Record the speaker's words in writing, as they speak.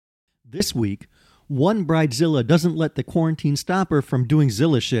This week, one bridezilla doesn't let the quarantine stop her from doing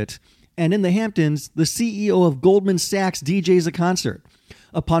Zilla shit. And in the Hamptons, the CEO of Goldman Sachs DJs a concert.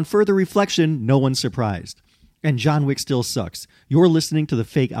 Upon further reflection, no one's surprised. And John Wick still sucks. You're listening to the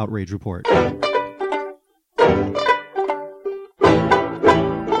Fake Outrage Report.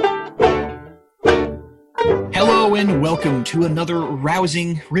 Hello and welcome to another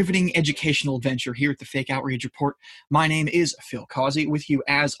rousing, riveting educational adventure here at the Fake Outrage Report. My name is Phil Causey, with you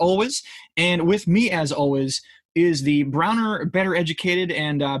as always, and with me as always is the browner, better educated,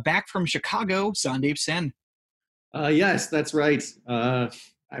 and back from Chicago, Sandeep Sen. Yes, that's right.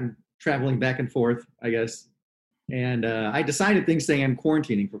 I'm traveling back and forth, I guess, and I decided things saying I'm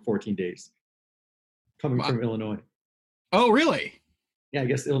quarantining for 14 days, coming from Illinois. Oh, really? Yeah, I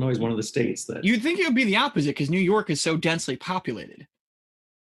guess Illinois is one of the states that... You'd think it would be the opposite because New York is so densely populated.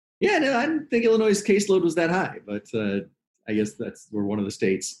 Yeah, no, I didn't think Illinois' caseload was that high, but I guess we're one of the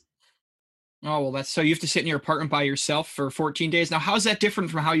states. Oh, well, that's so you have to sit in your apartment by yourself for 14 days. Now, how's that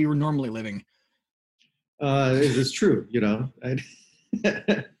different from how you were normally living? It is true, you know.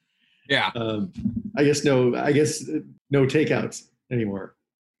 Yeah. I guess no takeouts anymore.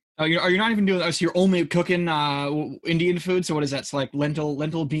 Oh, are you not even doing that? So you're only cooking Indian food? So what is that? It's like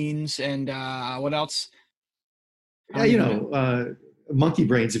lentil beans and what else? Yeah, monkey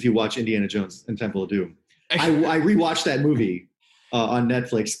brains if you watch Indiana Jones and Temple of Doom. I rewatched that movie on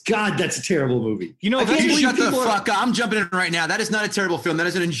Netflix. God, that's a terrible movie. You shut the fuck up. I'm jumping in right now. That is not a terrible film. That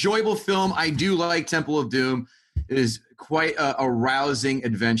is an enjoyable film. I do like Temple of Doom. It is quite a rousing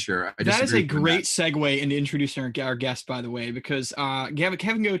adventure. That is a great segue into introducing our guest, by the way, because Kevin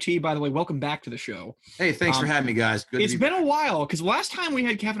Gootee, by the way, welcome back to the show. Hey, thanks for having me, guys. It's been a while, because last time we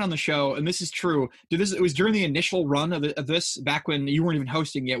had Kevin on the show, and this is true, it was during the initial run of this, back when you weren't even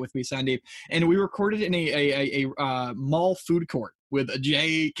hosting yet with me, Sandeep, and we recorded in a mall food court with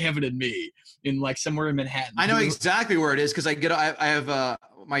Jay, Kevin, and me in like somewhere in Manhattan. I know exactly where it is because I have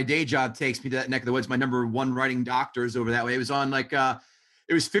my day job takes me to that neck of the woods. My number one writing doctor is over that way. It was on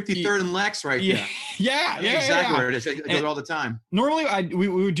it was 53rd and Lex right there. Yeah, exactly where it is. I go there all the time. Normally we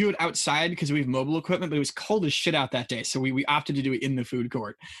would do it outside because we have mobile equipment, but it was cold as shit out that day, so we opted to do it in the food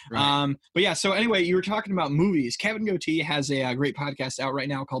court. Right. But yeah, so anyway, you were talking about movies. Kevin Gootee has a great podcast out right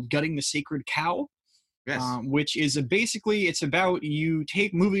now called Gutting the Sacred Cow. Yes. Which is basically it's about you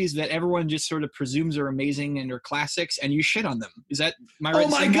take movies that everyone just sort of presumes are amazing and are classics and you shit on them. Is that my right? Oh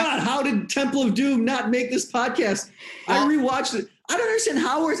my God, how did Temple of I not make this podcast? I rewatched it. I don't understand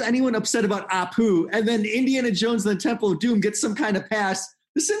how is anyone upset about Apu and then Indiana Jones and the Temple of Doom gets some kind of pass.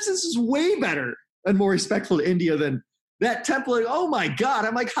 The Simpsons is way better and more respectful to India than that Temple. Oh my God.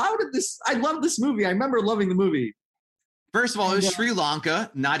 I'm like, how did this? I love this movie. I remember loving the movie. First of all, it was Sri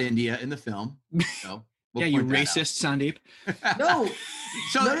Lanka, not India in the film. So. We'll you racist, Sandeep. No.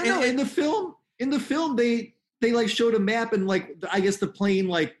 No. In the film, they like showed a map and like I guess the plane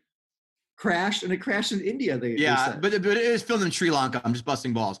like crashed and it crashed in India. They but it is filmed in Sri Lanka. I'm just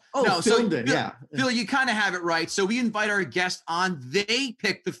busting balls. Oh, no, filmed it. Yeah. Phil, you kind of have it right. So we invite our guests on. They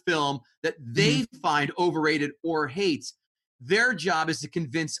pick the film that they find overrated or hates. Their job is to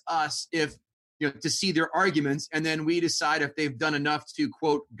convince us to see their arguments, and then we decide if they've done enough to,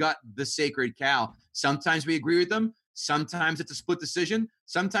 quote, gut the sacred cow. Sometimes we agree with them. Sometimes it's a split decision.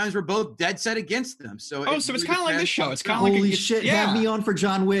 Sometimes we're both dead set against them. So it's kind of like this show. It's kind of like holy shit. Yeah. Have me on for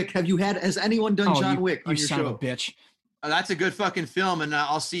John Wick. Has anyone done John Wick on your show? You son of a bitch. That's a good fucking film, and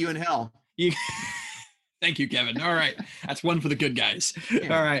I'll see you in hell. Thank you, Kevin. All right. That's one for the good guys.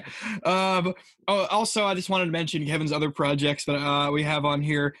 Yeah. All right. Also, I just wanted to mention Kevin's other projects that we have on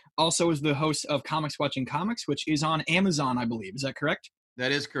here. Also is the host of Comics Watching Comics, which is on Amazon, I believe. Is that correct?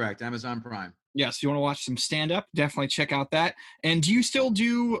 That is correct. Amazon Prime. Yes. You want to watch some stand-up? Definitely check out that. And do you still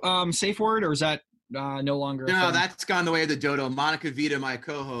do Safe Word, or is that no longer? No, that's gone the way of the dodo. Monica Vita, my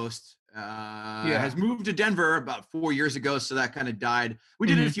co-host, has moved to Denver about 4 years ago, so that kind of died. We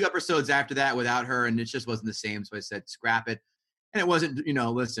did a few episodes after that without her, and it just wasn't the same, so I said scrap it. And it wasn't,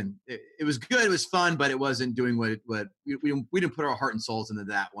 listen, it was good, it was fun, but it wasn't doing what we didn't put our heart and souls into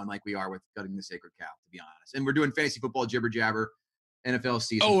that one like we are with Gutting the Sacred Cow, to be honest. And we're doing fantasy football jibber jabber, NFL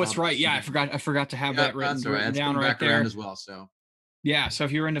season. Oh, that's right. Yeah, I forgot to have that written down right there as well. So yeah, so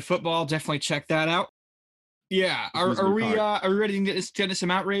if you're into football, definitely check that out. Yeah, are we ready to get into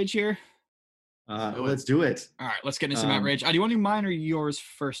some outrage here? Let's do it. All right, let's get into some outrage. Do you want to do mine or yours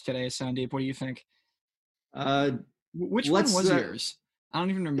first today, Sandeep? What do you think? Which one was yours? I don't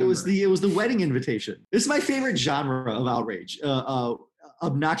even remember. It was the wedding invitation. This is my favorite genre of outrage.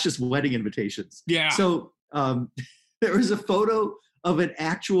 Obnoxious wedding invitations. Yeah. So there was a photo of an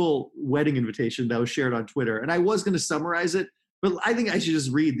actual wedding invitation that was shared on Twitter, and I was going to summarize it, But I think I should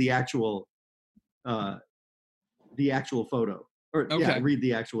just read the actual photo. Read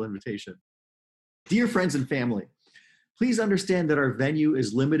the actual invitation. Dear friends and family, please understand that our venue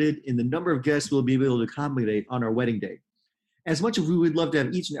is limited in the number of guests we'll be able to accommodate on our wedding day. As much as we would love to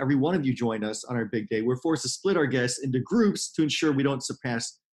have each and every one of you join us on our big day, we're forced to split our guests into groups to ensure we don't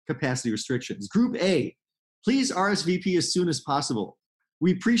surpass capacity restrictions. Group A, please RSVP as soon as possible.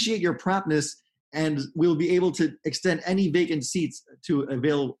 We appreciate your promptness, and we'll be able to extend any vacant seats to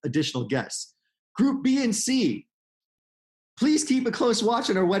avail additional guests. Group B and C, please keep a close watch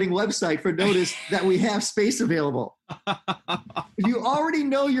on our wedding website for notice that we have space available. If you already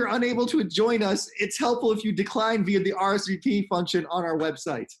know you're unable to join us, it's helpful if you decline via the RSVP function on our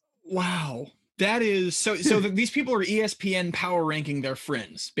website. Wow. That is so these people are ESPN power ranking their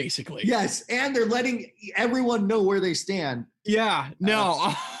friends, basically. Yes, and they're letting everyone know where they stand. Yeah,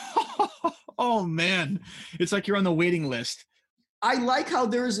 no. Oh man. It's like you're on the waiting list. I like how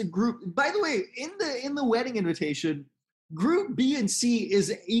there is a group. By the way, in the wedding invitation, Group B and C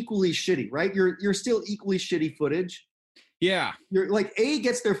is equally shitty, right? You're still equally shitty footage. Yeah. You're like A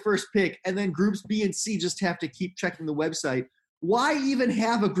gets their first pick, and then groups B and C just have to keep checking the website. Why even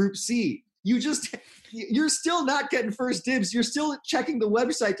have a group C? You're still not getting first dibs. You're still checking the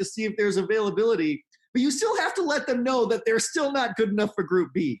website to see if there's availability, but you still have to let them know that they're still not good enough for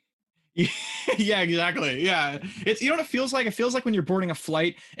Group B. Yeah, exactly. Yeah. It's, you know what it feels like? It feels like when you're boarding a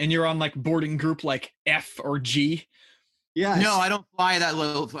flight and you're on like boarding group like F or G. Yeah. No, I don't fly that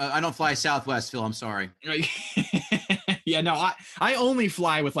low. I don't fly Southwest, Phil. I'm sorry. Yeah, no, I only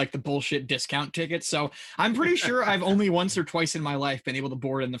fly with like the bullshit discount tickets. So I'm pretty sure I've only once or twice in my life been able to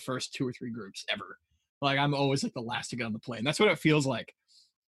board in the first 2 or 3 groups ever. Like I'm always like the last to get on the plane. That's what it feels like.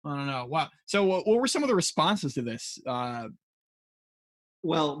 I don't know. Wow. So what were some of the responses to this?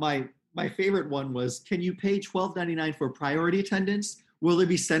 Well, my favorite one was, can you pay $12.99 for priority attendance? Will there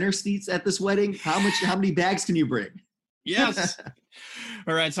be center seats at this wedding? How many bags can you bring? Yes.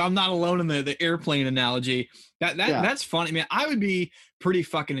 All right. So I'm not alone in the airplane analogy. That's funny, man. I would be pretty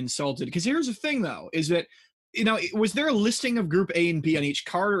fucking insulted because here's the thing though, is that, you know, was there a listing of group A and B on each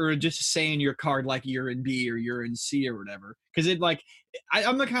card, or just saying your card like you're in B or you're in C or whatever? Because it like,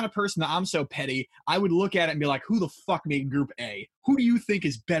 I'm the kind of person that I'm so petty. I would look at it and be like, who the fuck made group A? Who do you think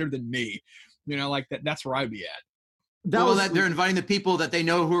is better than me? You know, like that's where I'd be at. That they're inviting the people that they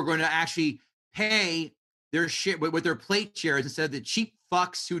know who are going to actually pay their shit with their plate shares instead of the cheap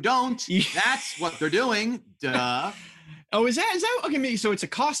fucks who don't. That's what they're doing. Duh. Oh, is that okay? Maybe so. It's a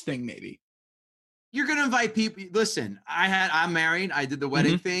cost thing, maybe. You're going to invite people. Listen, I'm married. I did the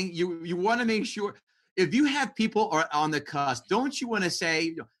wedding thing. You want to make sure if you have people are on the cusp, don't you want to say,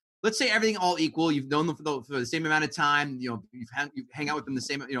 you know, let's say everything all equal. You've known them for the same amount of time. You know, you hang out with them the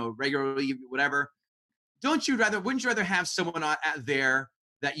same, you know, regularly, whatever. Wouldn't you rather have someone there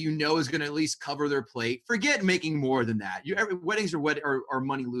that you know is going to at least cover their plate? Forget making more than that. Weddings are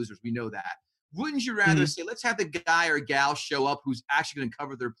money losers. We know that. Wouldn't you rather say, let's have the guy or gal show up who's actually going to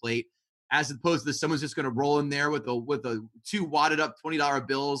cover their plate, as opposed to someone's just going to roll in there with a 2 wadded up $20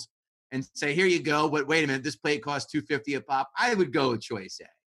 bills and say, here you go. But wait a minute, this plate costs $2.50 a pop. I would go with choice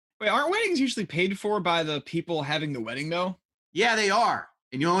A. Wait, aren't weddings usually paid for by the people having the wedding though? Yeah, they are.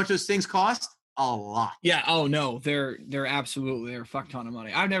 And you know how much those things cost? A lot. Yeah. Oh no, they're absolutely a fuck ton of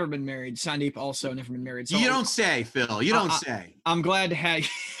money. I've never been married. Sandeep also never been married. So you don't say, Phil. You don't say. I'm glad to have.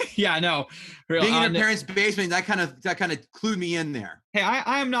 Yeah, no. Being in your parents' basement, that kind of clued me in there. Hey,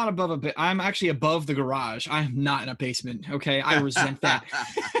 I am not above a bit. I'm actually above the garage. I am not in a basement. Okay, I resent that.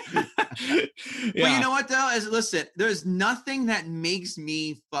 Yeah. Well, you know what though? Listen, there's nothing that makes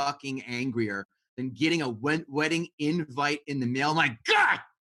me fucking angrier than getting a wedding invite in the mail. My God.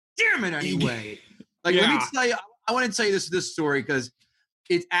 Damn it anyway. Like, let me tell you, I want to tell you this story because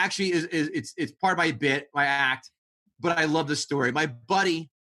it actually it's part of my bit, my act, but I love the story. My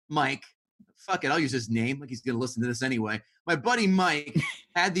buddy Mike, fuck it, I'll use his name, like he's gonna listen to this anyway. My buddy Mike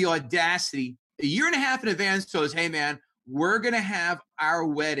had the audacity a year and a half in advance, told us, hey man, we're gonna have our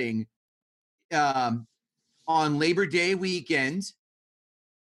wedding on Labor Day weekend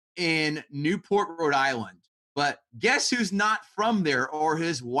in Newport, Rhode Island. But guess who's not from there, or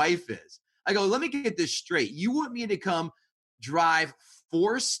his wife is? I go, let me get this straight. You want me to come drive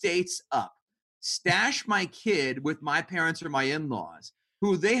 4 states up, stash my kid with my parents or my in-laws,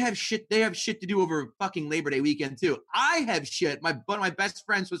 who they have shit to do over fucking Labor Day weekend too. I have shit. One of my best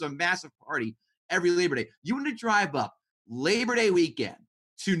friends was a massive party every Labor Day. You want to drive up Labor Day weekend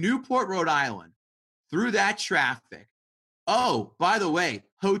to Newport, Rhode Island, through that traffic. Oh, by the way,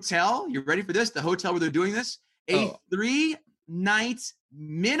 hotel, you ready for this? The hotel where they're doing this? A 3-night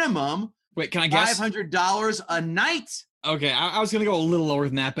minimum. Wait, can I guess? $500 a night. Okay, I was gonna go a little lower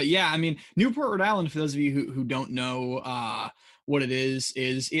than that, but yeah, I mean, Newport, Rhode Island, for those of you who don't know what it is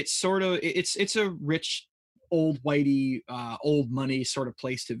it's sort of it's a rich, old whitey, old money sort of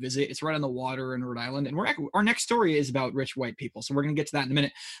place to visit. It's right on the water in Rhode Island, and our next story is about rich white people, so we're gonna get to that in a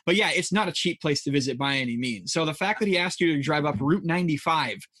minute. But yeah, it's not a cheap place to visit by any means. So the fact that he asked you to drive up Route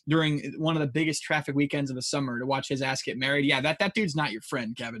 95 during one of the biggest traffic weekends of the summer to watch his ass get married, yeah, that dude's not your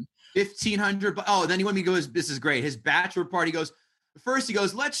friend, Kevin. 1,500. Oh, then he wanted me to go. This is great. His bachelor party goes. First, he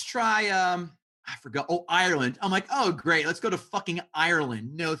goes, let's try. I forgot. Oh, Ireland. I'm like, oh, great. Let's go to fucking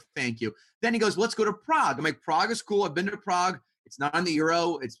Ireland. No, thank you. Then he goes, let's go to Prague. I'm like, Prague is cool. I've been to Prague. It's not on the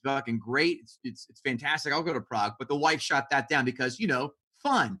Euro. It's fucking great. It's fantastic. I'll go to Prague. But the wife shot that down because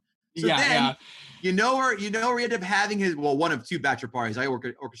fun. So then, you know where he ended up having his one of two bachelor parties. I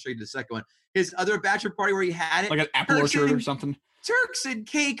orchestrated the second one. His other bachelor party where he had it like an apple orchard or something. Turks and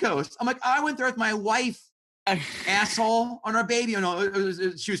Caicos. I'm like, I went there with my wife, asshole, on our baby.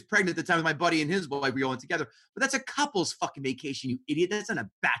 She was pregnant at the time with my buddy and his wife. We all went together. But that's a couple's fucking vacation, you idiot. That's not a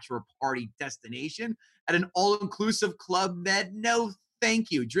bachelor party destination at an all-inclusive Club Med. No, thank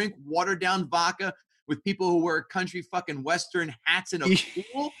you. Drink watered-down vodka with people who wear country fucking Western hats in a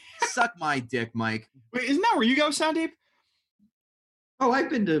pool. Suck my dick, Mike. Wait, isn't that where you go, Sandeep? Oh,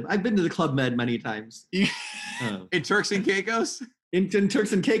 I've been to the Club Med many times. In Turks and Caicos? In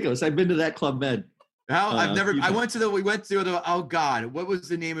Turks and Caicos. I've been to that Club Med. We went to the, oh God, what was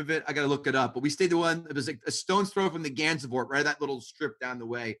the name of it? I got to look it up. But we stayed the one, it was like a stone's throw from the Gansevoort, right? That little strip down the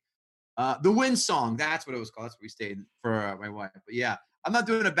way. The Windsong, that's what it was called. That's what we stayed for my wife. But yeah, I'm not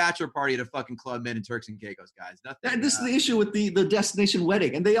doing a bachelor party at a fucking Club Med in Turks and Caicos, guys. Nothing. This is the issue with the destination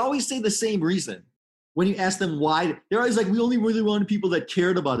wedding. And they always say the same reason. When you ask them why, they're always like, we only really wanted people that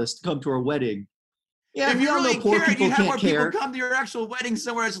cared about us to come to our wedding. Yeah, if you really care, you have more people come to your actual wedding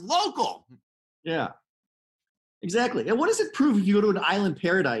somewhere that's local. Yeah, exactly. And what does it prove if you go to an island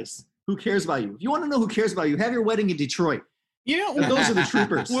paradise? Who cares about you? If you want to know who cares about you, have your wedding in Detroit. Those are the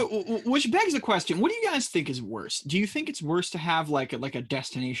troopers. Which begs the question: what do you guys think is worse? Do you think it's worse to have like a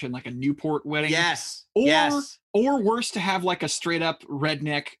destination, like a Newport wedding? Yes. Or worse to have like a straight up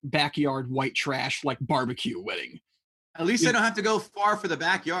redneck backyard white trash like barbecue wedding? At least I don't have to go far for the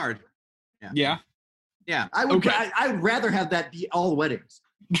backyard. Yeah. I would rather have that be all weddings.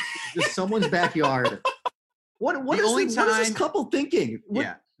 Just someone's backyard. What is this couple thinking?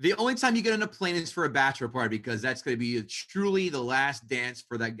 The only time you get on a plane is for a bachelor party because that's going to be truly the last dance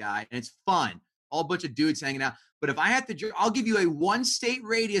for that guy. And it's fun. All a bunch of dudes hanging out. But if I have to, I'll give you a 1-state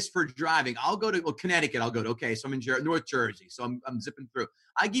radius for driving. I'll go to Connecticut. I'll go to, okay, so I'm in North Jersey. So I'm zipping through.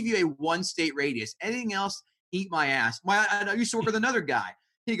 I give you a 1-state radius. Anything else, eat my ass. I used to work with another guy.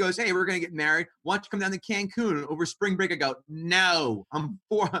 He goes, hey, we're going to get married. Why don't you come down to Cancun over spring break? I go, no.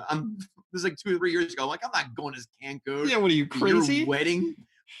 This is like 2 or 3 years ago. I'm like, I'm not going to Cancun. Yeah, what are you, crazy? Your wedding?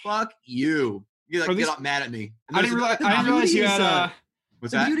 Fuck you. You get mad at me. I didn't realize you had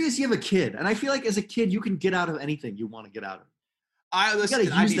What's that? The beauty is you have a kid. And I feel like as a kid, you can get out of anything you want to get out of.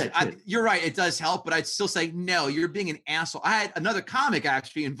 You're right. It does help, but I'd still say, no, you're being an asshole. I had another comic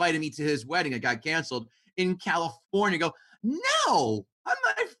actually invited me to his wedding. It got canceled in California. Go, no, I'm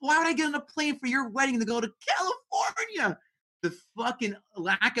not. Why would I get on a plane for your wedding to go to California? The fucking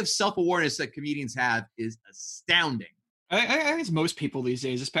lack of self-awareness that comedians have is astounding. I think it's most people these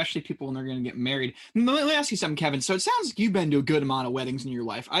days, especially people when they're going to get married. Let me ask you something, Kevin. So it sounds like you've been to a good amount of weddings in your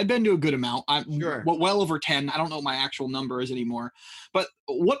life. I've been to a good amount. Well over 10. I don't know what my actual number is anymore. But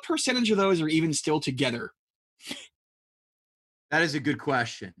what percentage of those are even still together? That is a good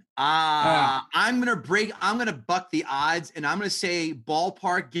question. I'm gonna buck the odds, and I'm gonna say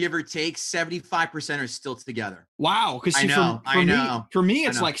ballpark, give or take, 75% are still together. Wow, because for me,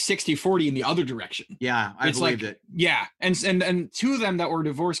 it's like 60-40 in the other direction. Yeah, I believed it. Yeah, and 2 of them that were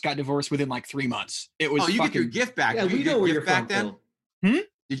divorced got divorced within like 3 months. It was. Oh, you get your gift back. Yeah, we know where you're from. Then?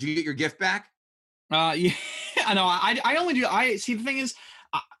 Did you get your gift back? Yeah, I know. I only do. See, the thing is,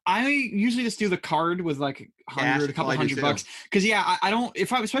 I usually just do the card with like a couple $100. Because I don't,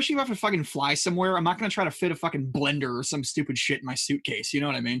 especially if I have to fucking fly somewhere, I'm not going to try to fit a fucking blender or some stupid shit in my suitcase. You know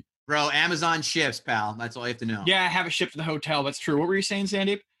what I mean? Bro, Amazon ships, pal. That's all you have to know. Yeah, I have it shipped to the hotel. That's true. What were you saying,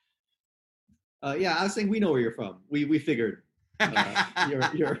 Sandeep? Yeah, I was saying we know where you're from. We figured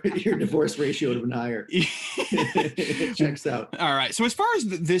your divorce ratio would have been higher. It checks out. All right. So as far as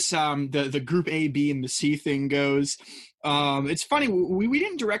this the group A, B, and the C thing goes, it's funny, we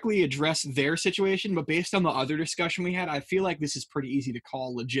didn't directly address their situation, but based on the other discussion we had, I feel like this is pretty easy to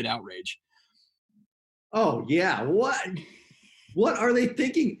call legit outrage. Oh yeah, what are they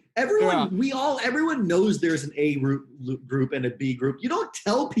thinking? Everyone knows there's an A group and a B group. You don't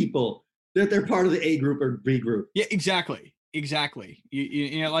tell people they're part of the A group or B group. Yeah, exactly.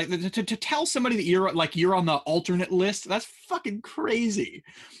 You know, like to tell somebody that you're on the alternate list, that's fucking crazy.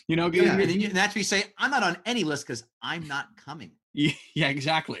 You know, yeah, and that's where you say, I'm not on any list because I'm not coming. Yeah,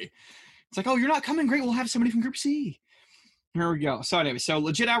 exactly. It's like, oh, you're not coming? Great, we'll have somebody from Group C. Here we go. So anyway, so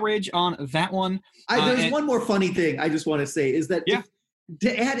legit outrage on that one. There's one more funny thing I just want to say is that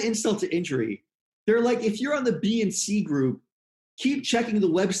to add insult to injury, they're like, if you're on the B and C group, keep checking the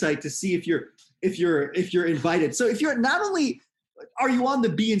website to see if you're invited. So if you're not only are you on the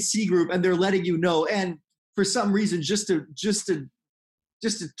B and C group and they're letting you know, and for some reason just to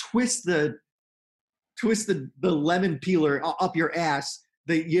twist the lemon peeler up your ass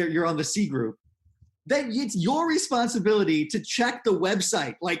that you're on the C group, then it's your responsibility to check the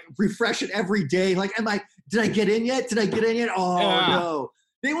website, like refresh it every day. Like, did I get in yet? Oh no.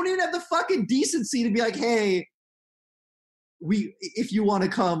 They won't even have the fucking decency to be like, hey, if you want to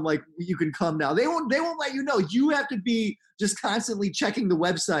come, like you can come now. They won't let you know. You have to be just constantly checking the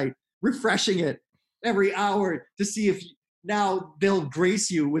website, refreshing it every hour to see if now they'll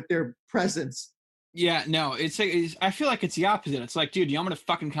grace you with their presence. Yeah, no, I feel like it's the opposite. It's like, dude, you want me to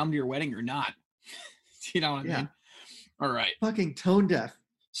fucking come to your wedding or not? You know what I mean? All right. Fucking tone deaf.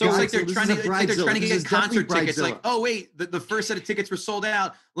 So it's like they're trying to get concert tickets. Like, oh wait, the first set of tickets were sold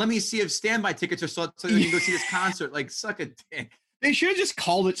out. Let me see if standby tickets are sold so you can go see this concert. Like, suck a dick. They should have just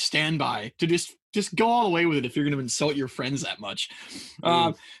called it standby to just go all the way with it if you're going to insult your friends that much.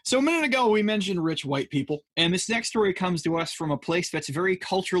 So a minute ago, we mentioned rich white people. And this next story comes to us from a place that's very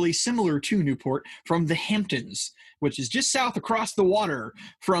culturally similar to Newport, from the Hamptons, which is just south across the water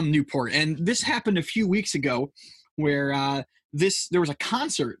from Newport. And this happened a few weeks ago where there was a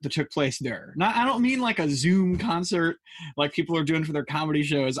concert that took place there. I don't mean like a Zoom concert like people are doing for their comedy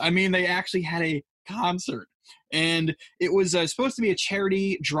shows. I mean, they actually had a concert. And it was supposed to be a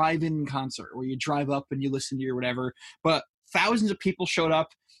charity drive-in concert where you drive up and you listen to your whatever. But thousands of people showed up,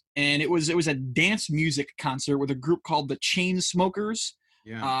 and it was a dance music concert with a group called the Chainsmokers.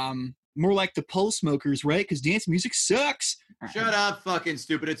 Yeah. More like the Pulse Smokers, right? Because dance music sucks. Shut up, fucking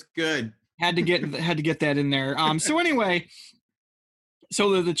stupid. It's good. Had to get that in there. So anyway.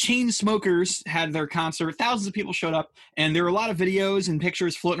 So the Chainsmokers had their concert. Thousands of people showed up, and there were a lot of videos and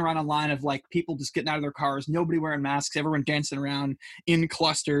pictures floating around online of like people just getting out of their cars, nobody wearing masks, everyone dancing around in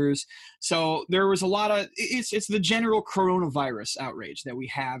clusters. So there was a lot of it's the general coronavirus outrage that we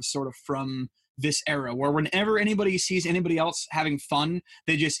have sort of from this era, where whenever anybody sees anybody else having fun,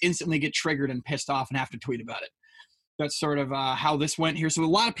 they just instantly get triggered and pissed off and have to tweet about it. That's sort of how this went here. So a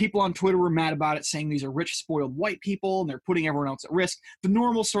lot of people on Twitter were mad about it, saying these are rich, spoiled white people, and they're putting everyone else at risk. The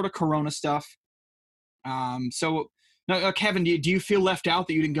normal sort of corona stuff. So, now, Kevin, do you feel left out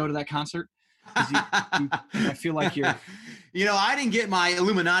that you didn't go to that concert? I feel like you're... You know, I didn't get my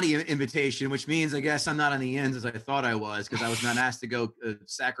Illuminati invitation, which means I guess I'm not on the ends as I thought I was, because I was not asked to go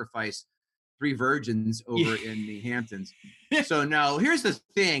sacrifice 3 virgins over in the Hamptons. So, no, here's the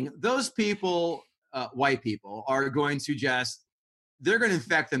thing. Those people... white people are going to they're going to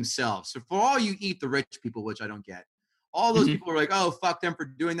infect themselves. So for all you eat the rich people, which I don't get, all those people are like, oh, fuck them for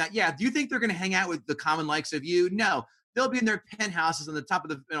doing that. Yeah. Do you think they're going to hang out with the common likes of you? No, they'll be in their penthouses on the top of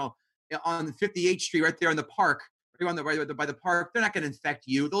the, on 58th Street, right there in the park, right by the park. They're not going to infect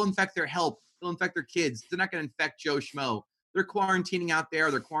you. They'll infect their help. They'll infect their kids. They're not going to infect Joe Schmo. They're quarantining out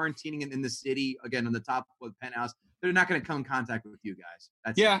there. They're quarantining in the city, again, on the top of the penthouse. They're not going to come in contact with you guys.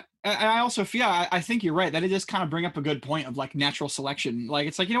 And I also feel, I think you're right. That it just kind of bring up a good point of like natural selection. Like,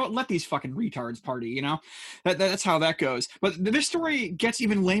 it's like, you know what, let these fucking retards party, you know? That's how that goes. But this story gets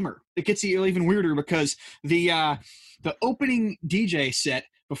even lamer. It gets even weirder because the opening DJ set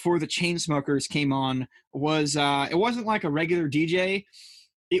before the Chainsmokers came on was, it wasn't like a regular DJ.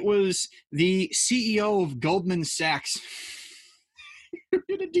 It was the CEO of Goldman Sachs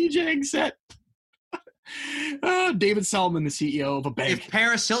in a DJing set. David Solomon, the CEO of a bank. If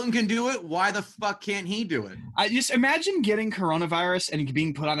Paris Hilton can do it, why the fuck can't he do it? I just imagine getting coronavirus and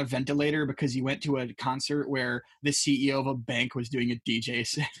being put on a ventilator because you went to a concert where the CEO of a bank was doing a DJ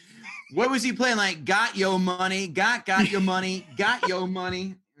set. What was he playing? Like, got your money, got your money, got your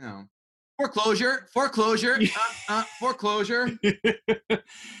money. No. Foreclosure. Foreclosure.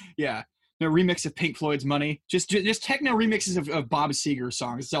 Yeah. No remix of Pink Floyd's Money. Just techno remixes of Bob Seger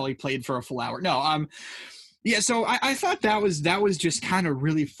songs. That's all he played for a full hour. No, yeah. So I thought that was just kind of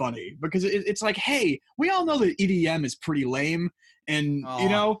really funny because it's like, hey, we all know that EDM is pretty lame, and you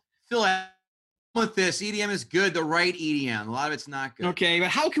know, Phil, with this EDM is good. The right EDM. A lot of it's not good. Okay, but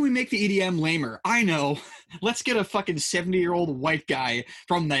how can we make the EDM lamer? I know. Let's get a fucking 70-year-old white guy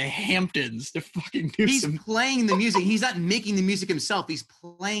from the Hamptons to fucking do He's playing the music. He's not making the music himself. He's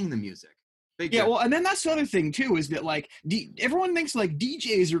playing the music. Yeah, well, and then that's the other thing too, is that like everyone thinks like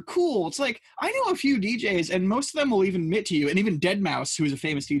DJs are cool. It's like I know a few DJs, and most of them will even admit to you, and even Deadmau5, who is a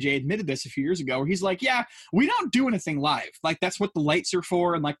famous DJ, admitted this a few years ago, where he's like, yeah, we don't do anything live. Like that's what the lights are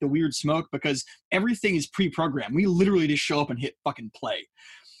for, and like the weird smoke, because everything is pre-programmed. We literally just show up and hit fucking play.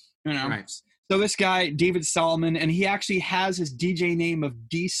 You know? Right. So this guy, David Solomon, and he actually has his DJ name of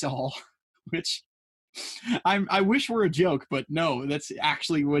D-Sol, which I wish were a joke, but no, that's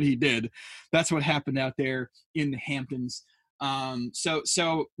actually what he did. That's what happened out there in the Hamptons.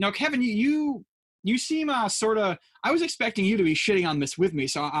 So now, Kevin, you seem sort of. I was expecting you to be shitting on this with me,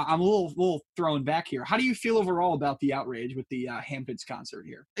 so I'm a little thrown back here. How do you feel overall about the outrage with the Hamptons concert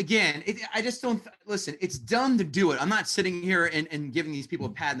here? Again, I just don't listen. It's done to do it. I'm not sitting here and giving these people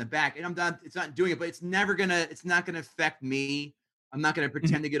a pat in the back, and I'm done. It's not doing it, but it's not gonna affect me. I'm not gonna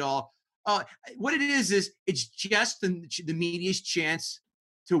pretend to get all. What it is it's just the media's chance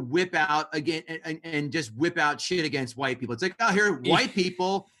to whip out again and just whip out shit against white people. It's like, oh, here, white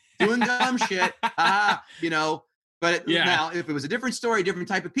people doing dumb shit, you know. But now, if it was a different story, different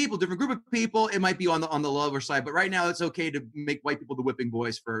type of people, different group of people, it might be on the lower side. But right now, it's okay to make white people the whipping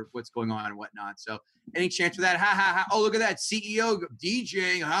boys for what's going on and whatnot. So, any chance for that? Ha ha ha! Oh, look at that CEO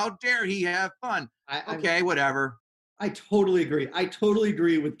DJing. How dare he have fun? Okay, whatever. I totally agree. I totally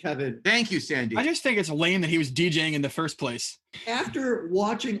agree with Kevin. Thank you, Sandy. I just think it's lame that he was DJing in the first place. After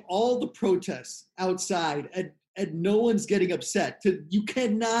watching all the protests outside and no one's getting upset, you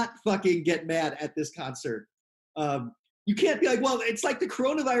cannot fucking get mad at this concert. You can't be like, well, it's like the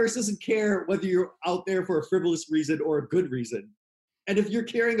coronavirus doesn't care whether you're out there for a frivolous reason or a good reason. And if you're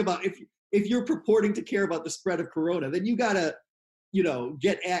caring about, if you're purporting to care about the spread of corona, then you gotta,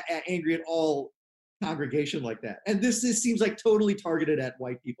 get angry at all congregation like that. And this seems like totally targeted at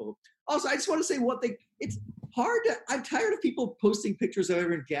white people. Also, I just want to say one thing. It's hard I'm tired of people posting pictures of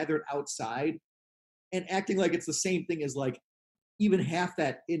everyone gathered outside and acting like it's the same thing as like even half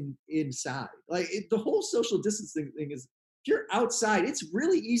that inside. Like the whole social distancing thing is, if you're outside, it's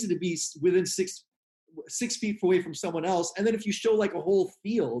really easy to be within six feet away from someone else. And then if you show like a whole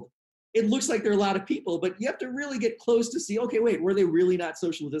field, it looks like there are a lot of people, but you have to really get close to see, okay, wait, were they really not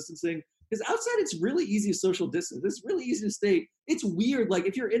social distancing? Because outside, it's really easy to social distance. It's really easy to stay. It's weird. Like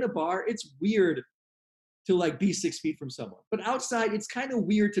if you're in a bar, it's weird to like be 6 feet from someone. But outside, it's kind of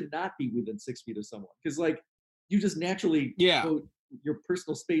weird to not be within 6 feet of someone. Because like you just naturally, your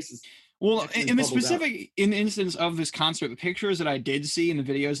personal space is. Well, in the instance of this concert, the pictures that I did see and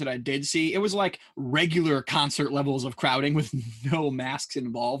the videos that I did see, it was like regular concert levels of crowding with no masks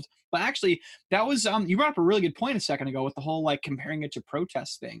involved. But actually, that was you brought up a really good point a second ago with the whole like comparing it to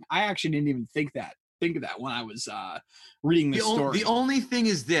protest thing. I actually didn't even think of that when I was reading this story. The only thing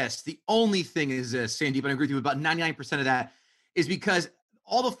is this, Sandeep, and I agree with you about 99% of that, is because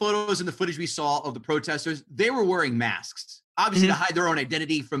all the photos and the footage we saw of the protesters, they were wearing masks. Obviously to hide their own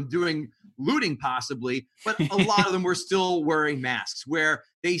identity from doing looting possibly, but a lot of them were still wearing masks where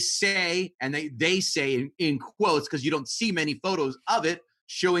they say, and they say in quotes, because you don't see many photos of it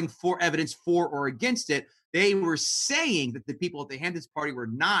showing evidence for or against it, they were saying that the people at the Hamptons party were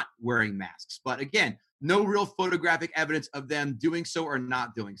not wearing masks. But again, no real photographic evidence of them doing so or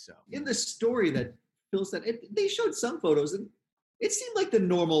not doing so. In the story that Phil said, they showed some photos, and it seemed like the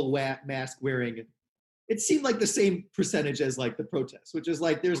normal mask wearing. It seemed like the same percentage as like the protests, which is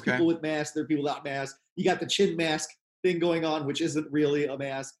like there's people with masks, there are people without masks. You got the chin mask thing going on, which isn't really a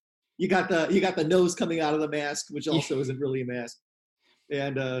mask. You got the nose coming out of the mask, which also isn't really a mask.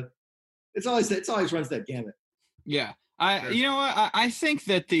 And it's always runs that gamut. Yeah, I think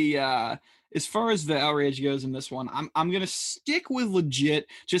that the as far as the outrage goes in this one, I'm gonna stick with legit,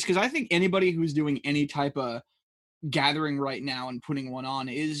 just because I think anybody who's doing any type of gathering right now and putting one on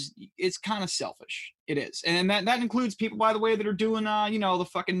it's kind of selfish. It is, and that includes people, by the way, that are doing the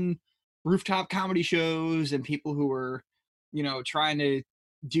fucking rooftop comedy shows and people who are trying to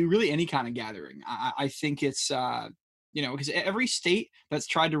do really any kind of gathering. I think it's because every state that's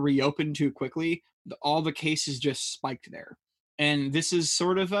tried to reopen too quickly, all the cases just spiked there, and this is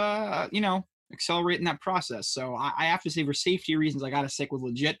sort of accelerating that process. So I have to say, for safety reasons, I gotta stick with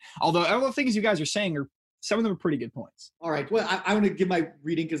legit, although all the things you guys are saying are some of them are pretty good points. All right. Well, I want to give my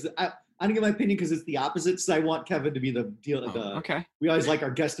reading because I want to give my opinion because it's the opposite. So I want Kevin to be the deal. Okay. We always like our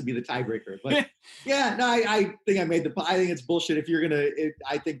guest to be the tiebreaker. But yeah, no, I think I think it's bullshit. If you're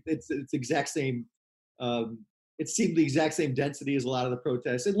I think it's exact same. It seemed the exact same density as a lot of the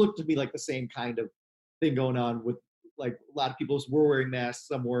protests. It looked to me like the same kind of thing going on with like a lot of people were wearing masks.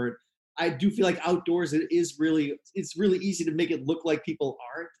 Some weren't. I do feel like outdoors it's really easy to make it look like people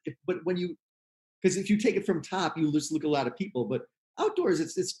aren't. Because if you take it from top, you just look at a lot of people. But outdoors,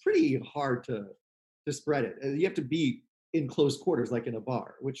 it's pretty hard to spread it. You have to be in close quarters, like in a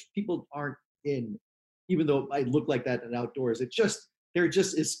bar, which people aren't in, even though it might look like that in outdoors. There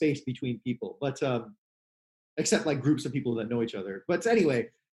just is space between people, but except like groups of people that know each other. But anyway,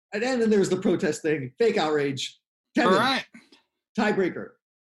 and then there's the protest thing, fake outrage. Kevin, all right, tiebreaker.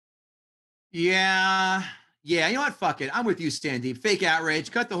 Yeah. You know what? Fuck it. I'm with you, Sandeep. Fake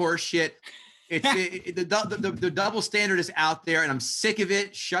outrage. Cut the horse shit. The double standard is out there, and I'm sick of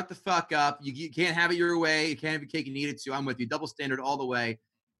it. Shut the fuck up. You can't have it your way. You can't have your cake and eat it too. I'm with you. Double standard all the way.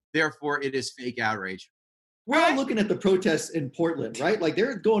 Therefore, it is fake outrage. We're all looking at the protests in Portland, right? Like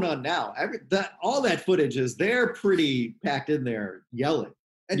they're going on now. All that footage they're pretty packed in there yelling.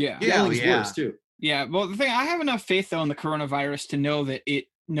 And yelling's worse too. Yeah. Well, the thing, I have enough faith though in the coronavirus to know that it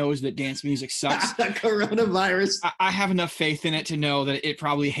knows that dance music sucks. The coronavirus. I have enough faith in it to know that it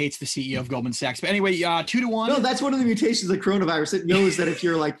probably hates the CEO of Goldman Sachs. But anyway, 2-1. No, that's one of the mutations of coronavirus. It knows that if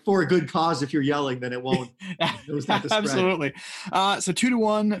you're like for a good cause, if you're yelling, then it won't. It knows not to spread. Absolutely. So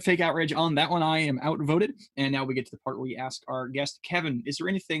 2-1, fake outrage on that one. I am outvoted. And now we get to the part where we ask our guest, Kevin, is there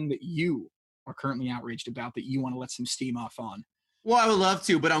anything that you are currently outraged about that you want to let some steam off on? Well, I would love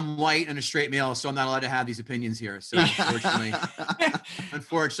to, but I'm white and a straight male, so I'm not allowed to have these opinions here. So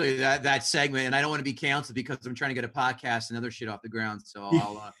unfortunately, that segment, and I don't want to be canceled because I'm trying to get a podcast and other shit off the ground. So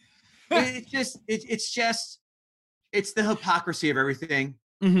I'll, it's the hypocrisy of everything.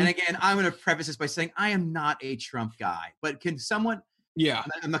 Mm-hmm. And again, I'm going to preface this by saying I am not a Trump guy, but can someone? Yeah,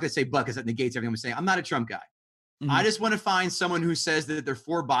 I'm not going to say but because that negates everything I'm saying. I'm not a Trump guy. Mm-hmm. I just want to find someone who says that they're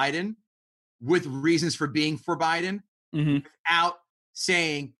for Biden with reasons for being for Biden. Mm-hmm. Without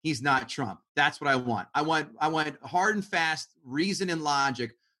saying he's not Trump. That's what I want. I want hard and fast reason and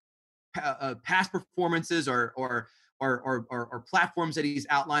logic, past performances or platforms that he's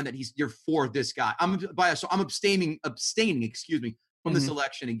outlined that you're for this guy. I'm abstaining, from this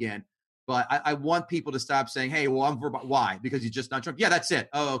election again. But I want people to stop saying, hey, well, I'm for why? Because he's just not Trump. Yeah, that's it.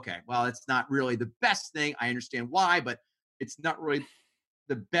 Oh, okay. Well, it's not really the best thing. I understand why, but it's not really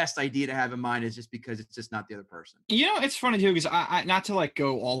the best idea to have in mind is just because it's just not the other person. You know, it's funny too, because I not to like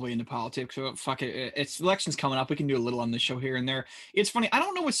go all the way into politics, so fuck it. It's elections coming up. We can do a little on the show here and there. It's funny. I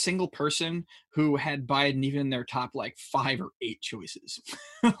don't know a single person who had Biden even in their top like 5 or 8 choices.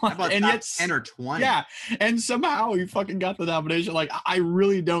 How about and top 10 or 20? Yeah. And somehow he fucking got the nomination. Like, I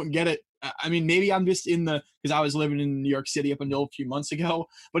really don't get it. I mean, maybe I'm just because I was living in New York City up until a few months ago.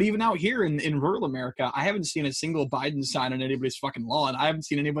 But even out here in rural America, I haven't seen a single Biden sign on anybody's fucking lawn. I haven't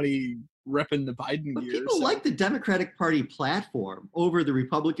seen anybody repping the Biden gear. People like the Democratic Party platform over the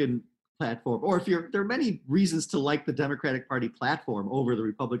Republican platform. Or there are many reasons to like the Democratic Party platform over the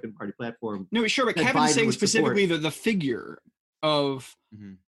Republican Party platform. No, sure, but Kevin's saying specifically the figure of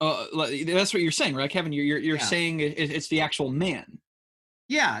that's what you're saying, right, Kevin? You're saying it's the actual man.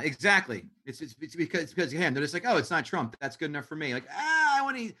 Yeah, exactly. It's because of him. They're just like, oh, it's not Trump. That's good enough for me. Like,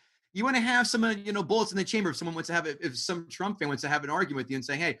 you want to have some, bullets in the chamber. If someone wants to if some Trump fan wants to have an argument with you and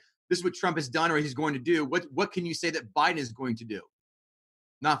say, hey, this is what Trump has done or he's going to do. What can you say that Biden is going to do?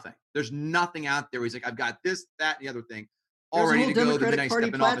 Nothing. There's nothing out there where he's like, I've got this, that, and the other thing all ready to go the minute I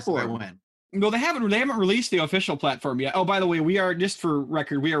step in office if I win. Well, they haven't released the official platform yet. Oh, by the way, we are, just for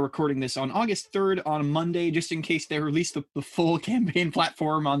record, we are recording this on August 3rd on Monday, just in case they release the full campaign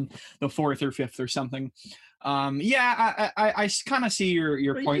platform on the 4th or 5th or something. I kind of see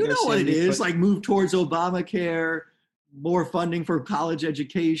your point. You know what it is, like move towards Obamacare, more funding for college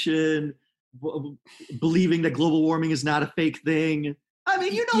education, believing that global warming is not a fake thing. I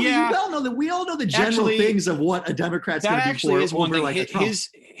mean, we all know the general things of what a Democrat's going to be for. Is one thing. Like his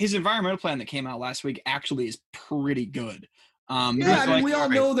environmental plan that came out last week actually is pretty good. We all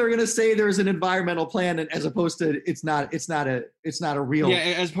know they're going to say there's an environmental plan, and as opposed to it's not a real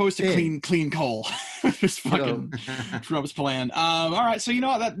as opposed to clean coal. Just fucking Trump's plan. All right, so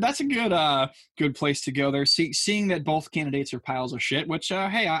that's a good place to go there. Seeing that both candidates are piles of shit, which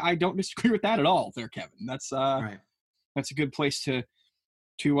hey, I don't disagree with that at all. There, Kevin. That's right. That's a good place to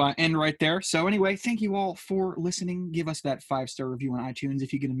end right there. So anyway, thank you all for listening. Give us that 5-star review on iTunes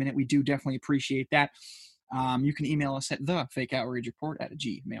if you get a minute. We do definitely appreciate that. You can email us at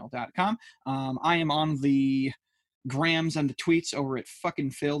thefakeoutragereport@gmail.com. I am on the grams and the tweets over at fucking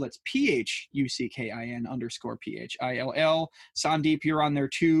Phil. That's PHUCKIN_PHILL. Sandeep, you're on there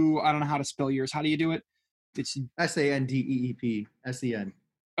too. I don't know how to spell yours. How do you do it? It's SANDEEP SEN.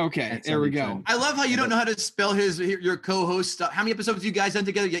 Okay, there we go. I love how you don't know how to spell your co-host stuff. How many episodes have you guys done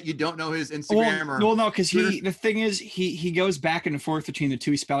together yet you don't know his Instagram? No, because the thing is he goes back and forth between the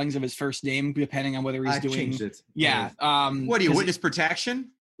two spellings of his first name depending on whether he's doing. Changed it. Yeah. What are you, witness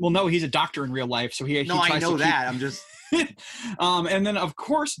protection? Well, no, he's a doctor in real life, so he. No, I know that. I'm just. And then, of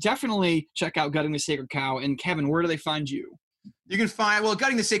course, definitely check out Gutting the Sacred Cow. And Kevin, where do they find you? You can find,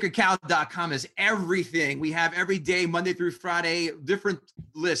 guttingthesacredcow.com is everything. We have every day, Monday through Friday, different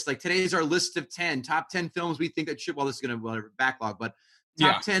lists. Like today's our list of 10, top 10 films we think that should, well, this is going to, whatever, backlog, but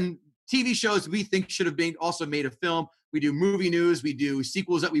top 10 TV shows we think should have been also made a film. We do movie news. We do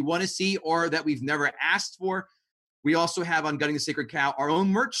sequels that we want to see or that we've never asked for. We also have on Gutting the Sacred Cow our own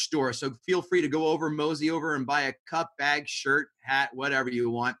merch store. So feel free to go over, mosey over and buy a cup, bag, shirt, hat, whatever you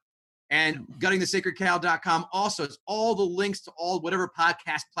want. And guttingthesacredcow.com also has all the links to all whatever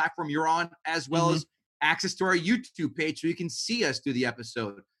podcast platform you're on, as well as access to our YouTube page so you can see us do the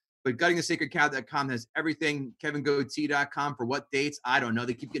episode. But guttingthesacredcow.com has everything. KevinGootee.com for what dates? I don't know.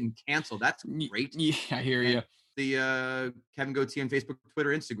 They keep getting canceled. That's great. Yeah, I hear you. The Kevin Gootee on Facebook, Twitter,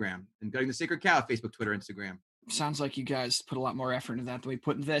 Instagram. And Gutting the Sacred Cow, Facebook, Twitter, Instagram. Sounds like you guys put a lot more effort into that than we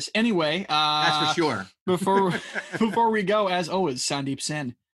put into this. Anyway. That's for sure. Before we go, as always, Sandeep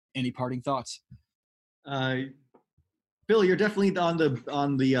Sen. Any parting thoughts? Bill, you're definitely on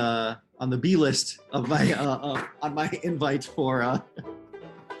the B list of my on my invite for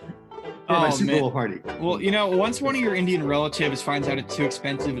my Super Bowl party. Well, once one of your Indian relatives finds out it's too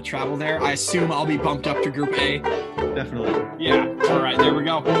expensive to travel there, I assume I'll be bumped up to Group A. Definitely. Yeah. All right. There we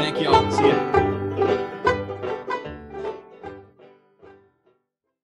go. Thank you all. See ya.